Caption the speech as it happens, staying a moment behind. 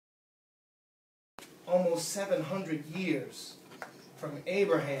almost 700 years from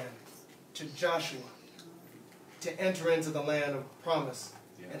Abraham to Joshua to enter into the land of promise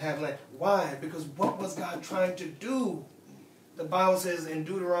and have land. Why? Because what was God trying to do? The Bible says in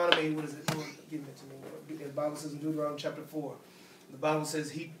Deuteronomy, what is it? Lord, give it to me. The Bible says in Deuteronomy chapter 4, the Bible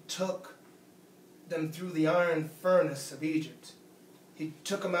says he took them through the iron furnace of Egypt. He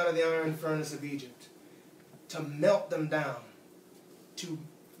took them out of the iron furnace of Egypt to melt them down, to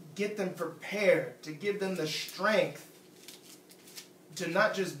get them prepared, to give them the strength to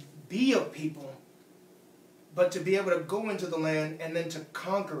not just be a people, but to be able to go into the land and then to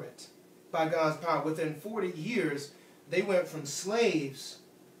conquer it by God's power. Within 40 years, they went from slaves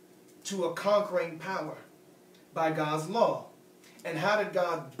to a conquering power by God's law. And how did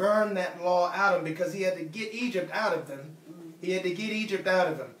God burn that law out of them? Because he had to get Egypt out of them. He had to get Egypt out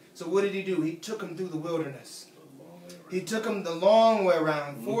of them. So what did he do? He took them through the wilderness. He took them the long way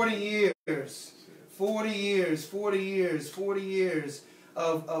around, 40 years. 40 years, 40 years, 40 years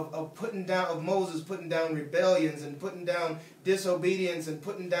of putting down, of Moses putting down rebellions and putting down disobedience and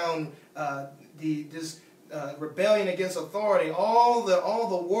putting down this rebellion against authority. All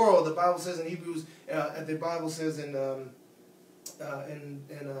the world, the Bible says in Hebrews, the Bible says in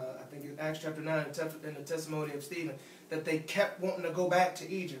I think in Acts chapter 9, in the testimony of Stephen, that they kept wanting to go back to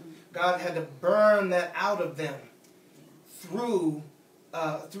Egypt. God had to burn that out of them through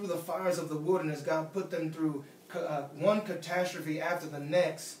the fires of the wilderness. God put them through one catastrophe after the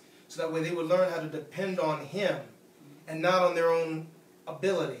next, so that way they would learn how to depend on him and not on their own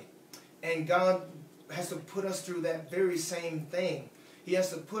ability. And God has to put us through that very same thing. He has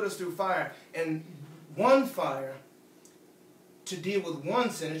to put us through fire. And one fire to deal with one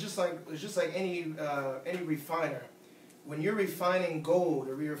sin is just like any refiner. When you're refining gold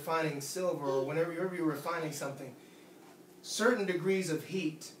or you're refining silver or whenever you're refining something, certain degrees of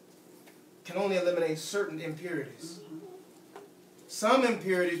heat can only eliminate certain impurities. Some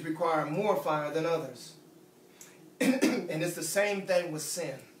impurities require more fire than others. And it's the same thing with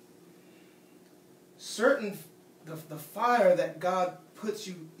sin. The fire that God puts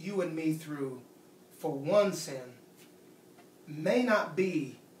you and me through for one sin may not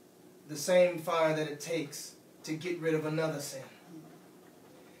be the same fire that it takes to get rid of another sin.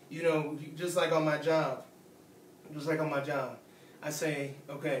 You know, just like on my job, I say,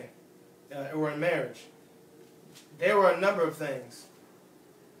 okay, or in marriage, there were a number of things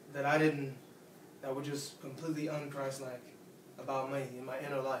that that were just completely un-Christ-like about me in my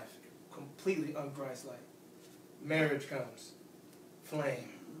inner life. Completely un-Christ-like. Marriage comes. Flame.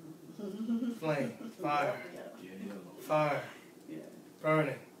 Flame. Fire. Fire.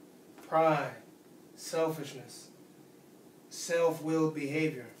 Burning. Pride. Selfishness. Self-willed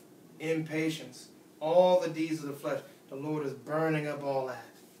behavior. Impatience. All the deeds of the flesh. The Lord is burning up all that.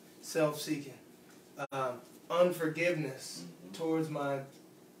 Self-seeking. Unforgiveness towards my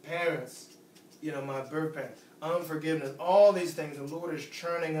parents. You know, my birth parents. Unforgiveness. All these things the Lord is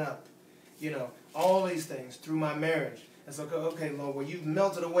churning up. You know, all these things through my marriage. It's like, okay, Lord, well, you've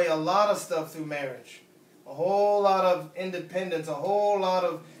melted away a lot of stuff through marriage. A whole lot of independence, a whole lot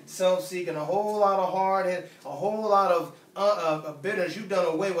of self-seeking, a whole lot of hard-head, a whole lot of bitterness. You've done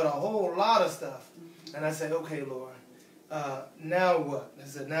away with a whole lot of stuff. And I said, okay, Lord, now what? I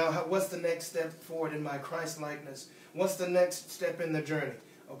said, now what's the next step forward in my Christ-likeness? What's the next step in the journey?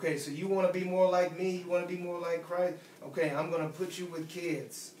 Okay, so you want to be more like me? You want to be more like Christ? Okay, I'm going to put you with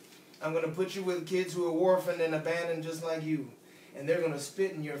kids. I'm going to put you with kids who are orphaned and abandoned just like you. And they're going to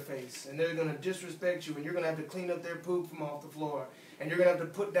spit in your face. And they're going to disrespect you. And you're going to have to clean up their poop from off the floor. And you're going to have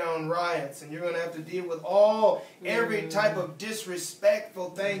to put down riots. And you're going to have to deal with every type of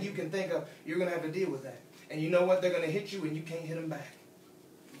disrespectful thing you can think of. You're going to have to deal with that. And you know what? They're going to hit you and you can't hit them back.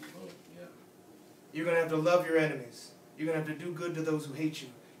 You're going to have to love your enemies. You're going to have to do good to those who hate you.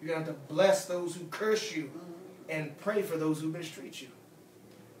 You're going to have to bless those who curse you. And pray for those who mistreat you.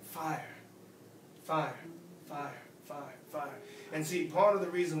 Fire. Fire. Fire. Fire. Fire. And see, part of the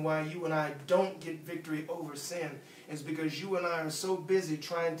reason why you and I don't get victory over sin is because you and I are so busy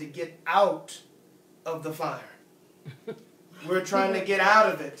trying to get out of the fire. We're trying to get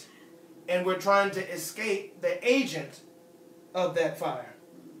out of it. And we're trying to escape the agent of that fire.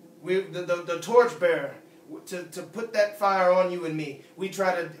 The torchbearer, to put that fire on you and me. We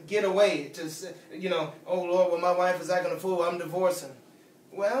try to get away, to, you know, oh Lord, well my wife is acting a fool, I'm divorcing.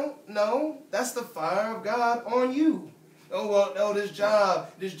 Well, no, that's the fire of God on you. Oh, well, oh, this job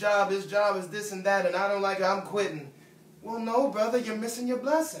is this and that, and I don't like it, I'm quitting. Well, no, brother, you're missing your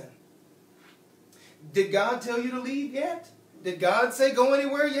blessing. Did God tell you to leave yet? Did God say go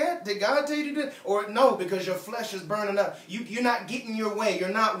anywhere yet? Did God tell you to do it? Or no, because your flesh is burning up. You're not getting your way. You're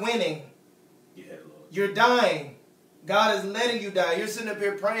not winning. Yeah, Lord. You're dying. God is letting you die. You're sitting up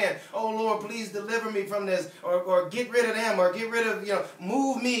here praying, oh Lord, please deliver me from this, or get rid of them, or get rid of,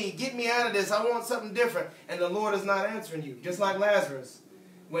 move me, get me out of this. I want something different. And the Lord is not answering you. Just like Lazarus.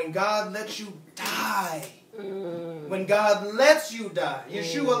 When God lets you die, when God lets you die,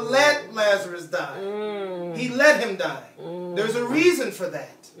 Yeshua let Lazarus die. He let him die. There's a reason for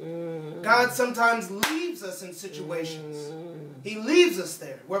that. God sometimes leaves us in situations. He leaves us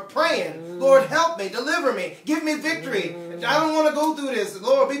there. We're praying, Lord, help me, deliver me, give me victory. I don't want to go through this.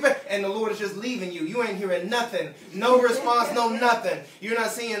 Lord, be back. And the Lord is just leaving you. You ain't hearing nothing. No response, no nothing. You're not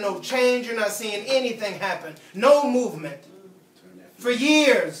seeing no change. You're not seeing anything happen. No movement. For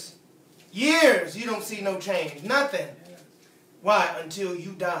years, you don't see no change. Nothing. Why? Until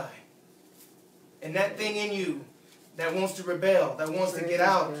you die. And that thing in you that wants to rebel, that wants to get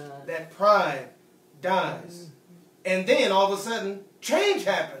out, that pride dies. And then all of a sudden, change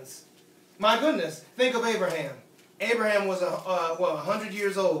happens. My goodness, think of Abraham. Abraham was 100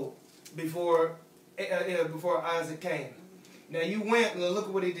 years old before Isaac came. Now you went and look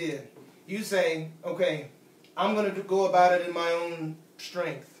at what he did. You say, okay, I'm going to go about it in my own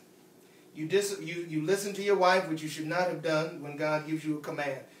strength. You listen to your wife, which you should not have done when God gives you a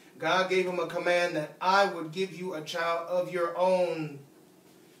command. God gave him a command that I would give you a child of your own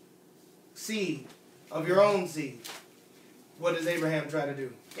seed. Of your own seed. What does Abraham try to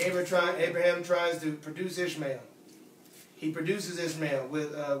do? Abraham tries to produce Ishmael. He produces Ishmael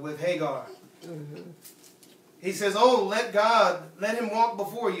with Hagar. He says, oh, let him walk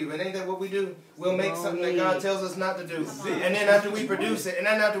before you. And ain't that what we do? We'll make something that God tells us not to do. And then after we produce it, and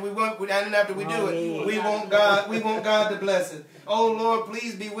then after we do it, we want God to bless it. Oh, Lord,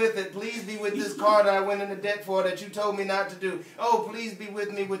 please be with it. Please be with this car that I went into debt for that you told me not to do. Oh, please be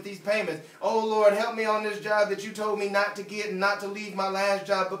with me with these payments. Oh, Lord, help me on this job that you told me not to get and not to leave my last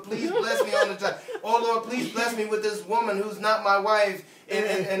job. But please bless me on the job. Oh, Lord, please bless me with this woman who's not my wife.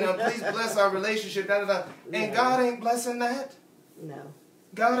 And please bless our relationship. Da, da, da. And God ain't blessing that. No.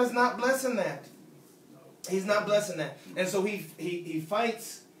 God is not blessing that. He's not blessing that. And so he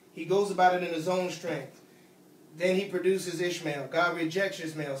fights. He goes about it in his own strength. Then he produces Ishmael. God rejects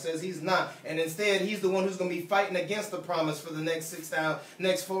Ishmael, says he's not. And instead, he's the one who's going to be fighting against the promise for the next 4,000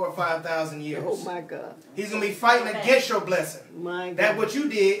 or 5,000 years. Oh, my God. He's going to be fighting against your blessing. My God. That what you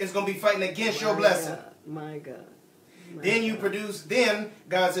did is going to be fighting against your blessing. My God. Then you produce, then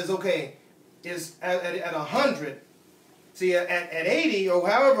God says, okay, is at 100, see, at 80 or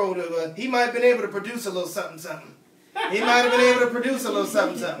however old it was, he might have been able to produce a little something, something. He might have been able to produce a little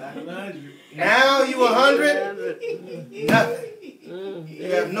something, something. Now you 100, nothing.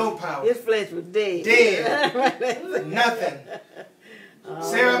 You have no power. His flesh was dead. Dead. Nothing.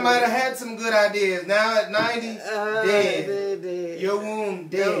 Sarah might have had some good ideas. Now at 90, dead. Your womb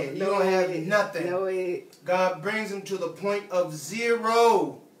dead. You don't have nothing. No, God brings him to the point of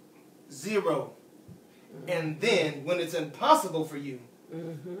zero. Zero. And then, when it's impossible for you,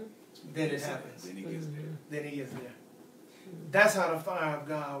 then it happens. Then he gets there. Then he gets there. That's how the fire of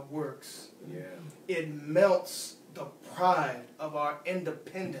God works. Yeah. It melts the pride of our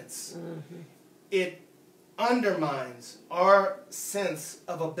independence. It undermines our sense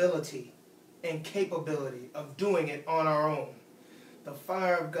of ability and capability of doing it on our own. The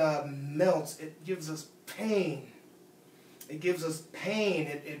fire of God melts. It gives us pain. It gives us pain.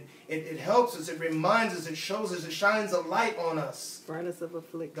 It helps us. It reminds us. It shows us. It shines a light on us. Furnace of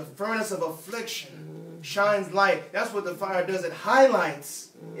affliction. The furnace of affliction shines light. That's what the fire does. It highlights.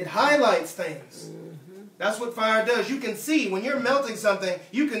 It highlights things. That's what fire does. You can see when you're melting something.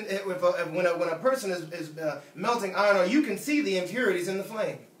 You can when a person is melting iron ore, you can see the impurities in the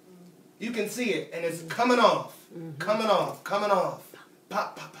flame. You can see it, and it's coming off, coming off, coming off,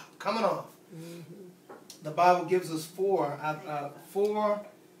 pop, pop, pop, coming off. The Bible gives us four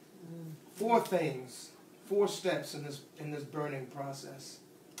things, 4 steps in this burning process.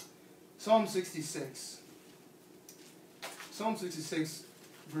 Psalm 66. Psalm 66,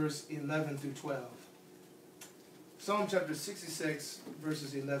 verse 11 through 12. Psalm chapter 66,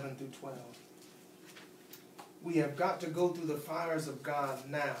 verses 11 through 12. We have got to go through the fires of God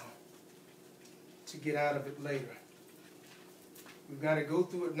now to get out of it later. We've got to go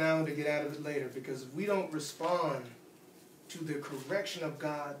through it now to get out of it later, because if we don't respond to the correction of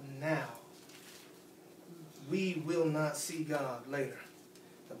God now, we will not see God later.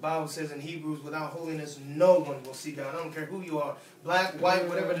 The Bible says in Hebrews, without holiness, no one will see God. I don't care who you are. Black, white,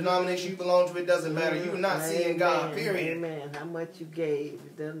 whatever denomination you belong to, it doesn't matter. You're not seeing God, period. Amen. How much you gave,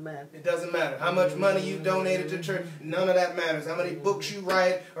 it doesn't matter. It doesn't matter. How much money you donated to church, none of that matters. How many books you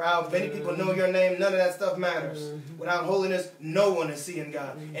write or how many people know your name, none of that stuff matters. Without holiness, no one is seeing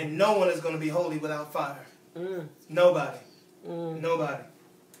God. And no one is going to be holy without fire. Nobody. Nobody.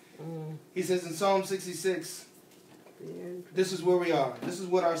 He says in Psalm 66, this is where we are. This is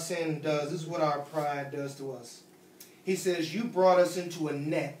what our sin does. This is what our pride does to us. He says, you brought us into a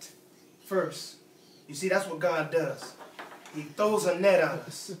net first. You see, that's what God does. He throws a net on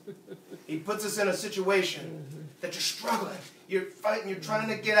us. He puts us in a situation that you're struggling. You're fighting. You're trying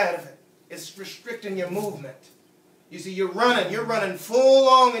to get out of it. It's restricting your movement. You see, you're running full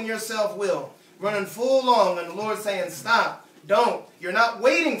long in your self-will. Running full long, and the Lord's saying, stop. Don't. You're not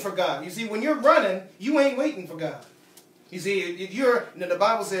waiting for God. You see, when you're running, you ain't waiting for God. You see, if the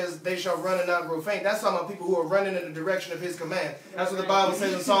Bible says they shall run and not grow faint. That's talking about people who are running in the direction of His command. That's what the Bible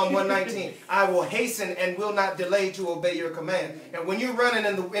says in Psalm 119. I will hasten and will not delay to obey your command. And when you're running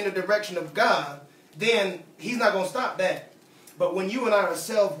in the direction of God, then He's not going to stop that. But when you and I are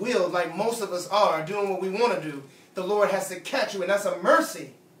self-willed, like most of us are, doing what we want to do, the Lord has to catch you, and that's a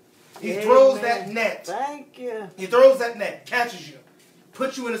mercy. He throws that net. Thank you. He throws that net, catches you,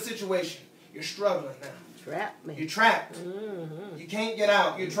 puts you in a situation. You're struggling now. Trapped me. You're trapped. You can't get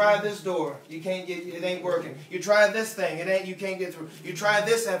out. You try this door. You can't get. It ain't working. You try this thing. It ain't. You can't get through. You try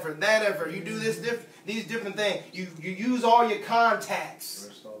this effort, that effort. You do these different things. You use all your contacts.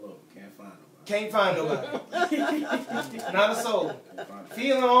 First all over. Can't find nobody. Not a soul.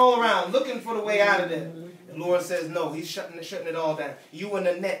 Feeling all around, looking for the way out of there. The Lord says no. He's shutting it all down. You in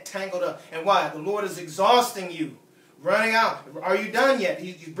the net, tangled up. And why? The Lord is exhausting you. Running out. Are you done yet?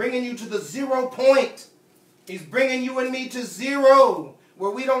 He's bringing you to the 0 point. He's bringing you and me to 0,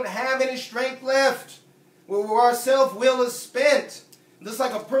 where we don't have any strength left, where our self-will is spent. Just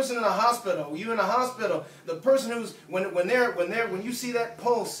like a person in a hospital. You in a hospital, the person who's when you see that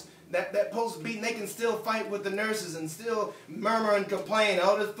pulse, that pulse beating, they can still fight with the nurses and still murmur and complain.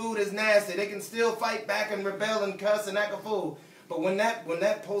 Oh, this food is nasty. They can still fight back and rebel and cuss and act a fool. But when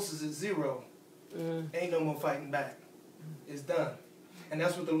that pulse is at 0, ain't no more fighting back. It's done. And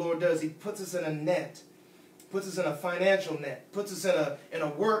that's what the Lord does. He puts us in a net. Puts us in a financial net, puts us in a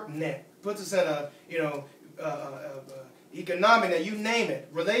work net, puts us in a economic net, you name it,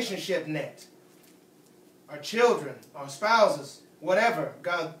 relationship net. Our children, our spouses, whatever.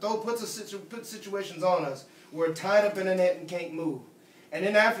 God puts situations on us. We're tied up in a net and can't move. And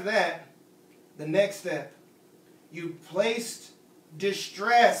then after that, the next step, you placed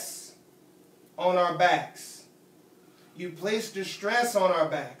distress on our backs. You placed distress on our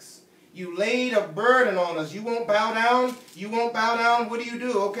backs. You laid a burden on us. You won't bow down? You won't bow down? What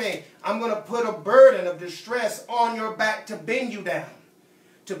do? Okay, I'm going to put a burden of distress on your back to bend you down,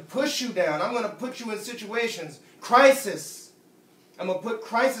 to push you down. I'm going to put you in situations, crisis. I'm going to put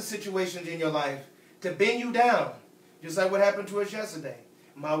crisis situations in your life to bend you down, just like what happened to us yesterday.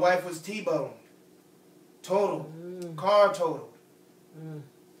 My wife was T-boned, totaled, car totaled.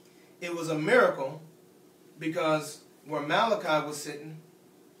 It was a miracle because where Malachi was sitting,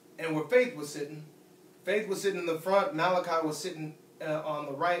 and where Faith was sitting in the front. Malachi was sitting on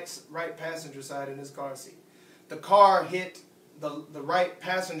the right passenger side in his car seat. The car hit the right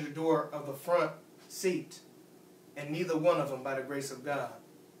passenger door of the front seat, and neither one of them, by the grace of God,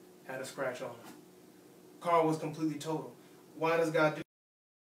 had a scratch on them. Car was completely total. Why does God do